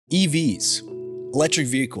EVs, electric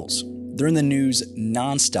vehicles, they're in the news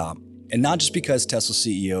nonstop, and not just because Tesla's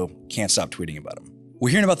CEO can't stop tweeting about them. We're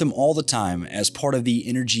hearing about them all the time as part of the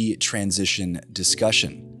energy transition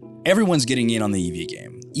discussion. Everyone's getting in on the EV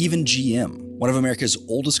game. Even GM, one of America's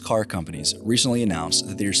oldest car companies, recently announced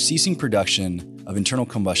that they are ceasing production of internal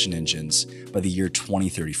combustion engines by the year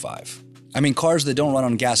 2035. I mean, cars that don't run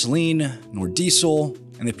on gasoline nor diesel,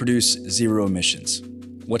 and they produce zero emissions.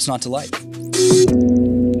 What's not to like?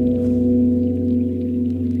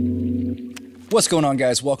 What's going on,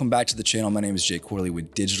 guys? Welcome back to the channel. My name is Jay Corley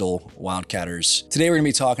with Digital Wildcatters. Today we're going to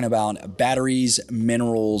be talking about batteries,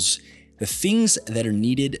 minerals, the things that are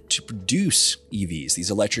needed to produce EVs, these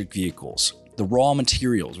electric vehicles, the raw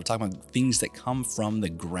materials. We're talking about things that come from the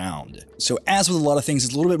ground. So as with a lot of things,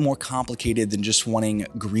 it's a little bit more complicated than just wanting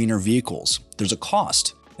greener vehicles. There's a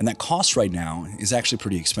cost, and that cost right now is actually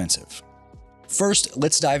pretty expensive. First,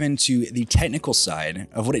 let's dive into the technical side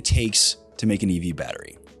of what it takes to make an EV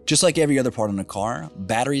battery. Just like every other part in a car,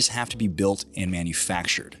 batteries have to be built and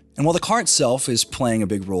manufactured. And while the car itself is playing a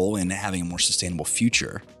big role in having a more sustainable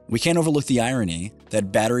future, we can't overlook the irony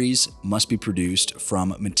that batteries must be produced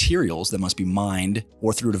from materials that must be mined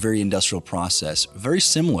or through a very industrial process, very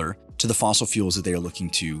similar to the fossil fuels that they are looking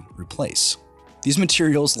to replace. These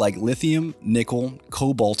materials like lithium, nickel,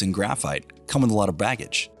 cobalt, and graphite come with a lot of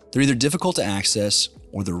baggage. They're either difficult to access,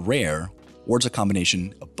 or they're rare, or it's a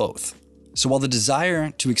combination of both. So while the desire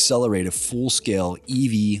to accelerate a full-scale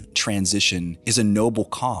EV transition is a noble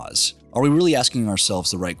cause, are we really asking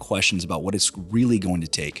ourselves the right questions about what it's really going to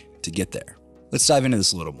take to get there? Let's dive into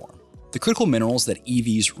this a little more. The critical minerals that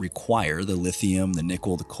EVs require, the lithium, the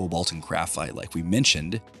nickel, the cobalt, and graphite, like we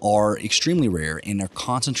mentioned, are extremely rare and are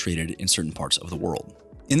concentrated in certain parts of the world.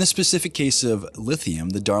 In the specific case of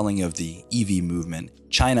lithium, the darling of the EV movement,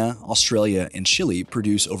 China, Australia, and Chile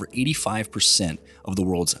produce over 85% of the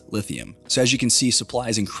world's lithium. So as you can see, supply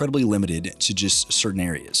is incredibly limited to just certain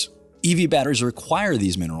areas. EV batteries require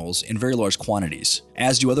these minerals in very large quantities,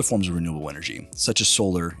 as do other forms of renewable energy, such as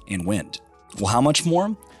solar and wind. Well, how much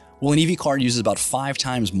more? Well, an EV car uses about 5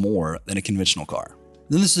 times more than a conventional car.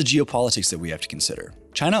 Then there's the geopolitics that we have to consider.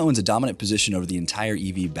 China owns a dominant position over the entire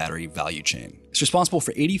EV battery value chain. It's responsible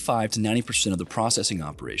for 85 to 90% of the processing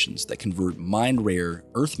operations that convert mined rare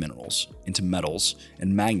earth minerals into metals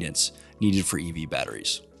and magnets needed for EV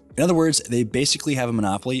batteries. In other words, they basically have a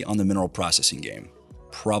monopoly on the mineral processing game.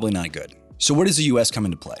 Probably not good. So where does the US come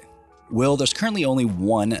into play? Well, there's currently only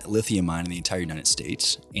one lithium mine in the entire United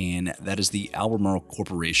States, and that is the Albemarle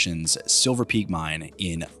Corporation's Silver Peak mine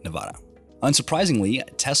in Nevada. Unsurprisingly,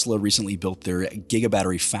 Tesla recently built their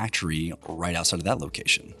gigabattery factory right outside of that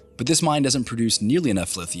location. But this mine doesn't produce nearly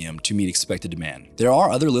enough lithium to meet expected demand. There are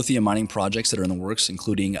other lithium mining projects that are in the works,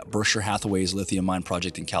 including Berkshire Hathaway's lithium mine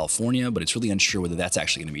project in California, but it's really unsure whether that's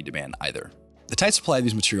actually going to meet demand either. The tight supply of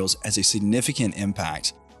these materials has a significant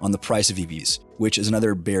impact on the price of EVs, which is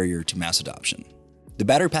another barrier to mass adoption. The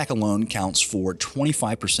battery pack alone counts for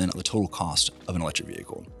 25% of the total cost of an electric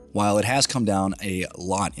vehicle. While it has come down a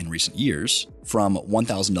lot in recent years, from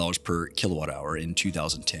 $1,000 per kilowatt hour in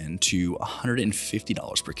 2010 to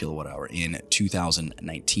 $150 per kilowatt hour in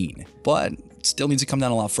 2019, but it still needs to come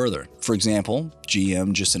down a lot further. For example,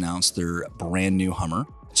 GM just announced their brand new Hummer.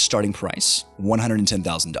 Starting price,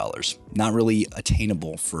 $110,000. Not really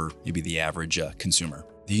attainable for maybe the average consumer.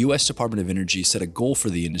 The US Department of Energy set a goal for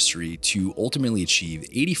the industry to ultimately achieve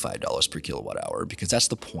 $85 per kilowatt hour, because that's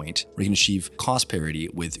the point where you can achieve cost parity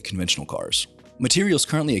with conventional cars. Materials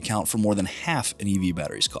currently account for more than half an EV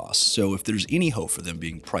battery's cost, so if there's any hope for them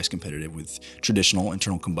being price competitive with traditional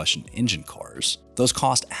internal combustion engine cars, those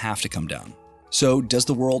costs have to come down. So does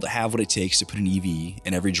the world have what it takes to put an EV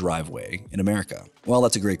in every driveway in America? Well,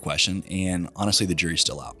 that's a great question, and honestly, the jury's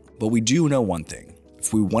still out. But we do know one thing.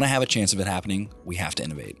 If we want to have a chance of it happening, we have to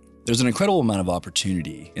innovate. There's an incredible amount of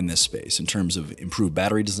opportunity in this space in terms of improved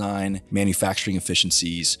battery design, manufacturing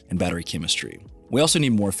efficiencies, and battery chemistry. We also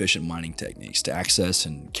need more efficient mining techniques to access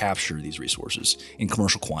and capture these resources in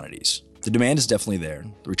commercial quantities. The demand is definitely there.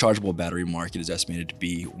 The rechargeable battery market is estimated to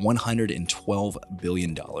be $112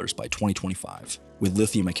 billion by 2025, with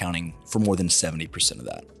lithium accounting for more than 70% of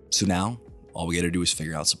that. So now, all we gotta do is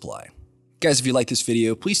figure out supply. Guys, if you like this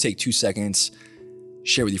video, please take 2 seconds,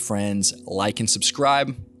 share with your friends, like and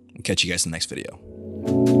subscribe. I'll catch you guys in the next video.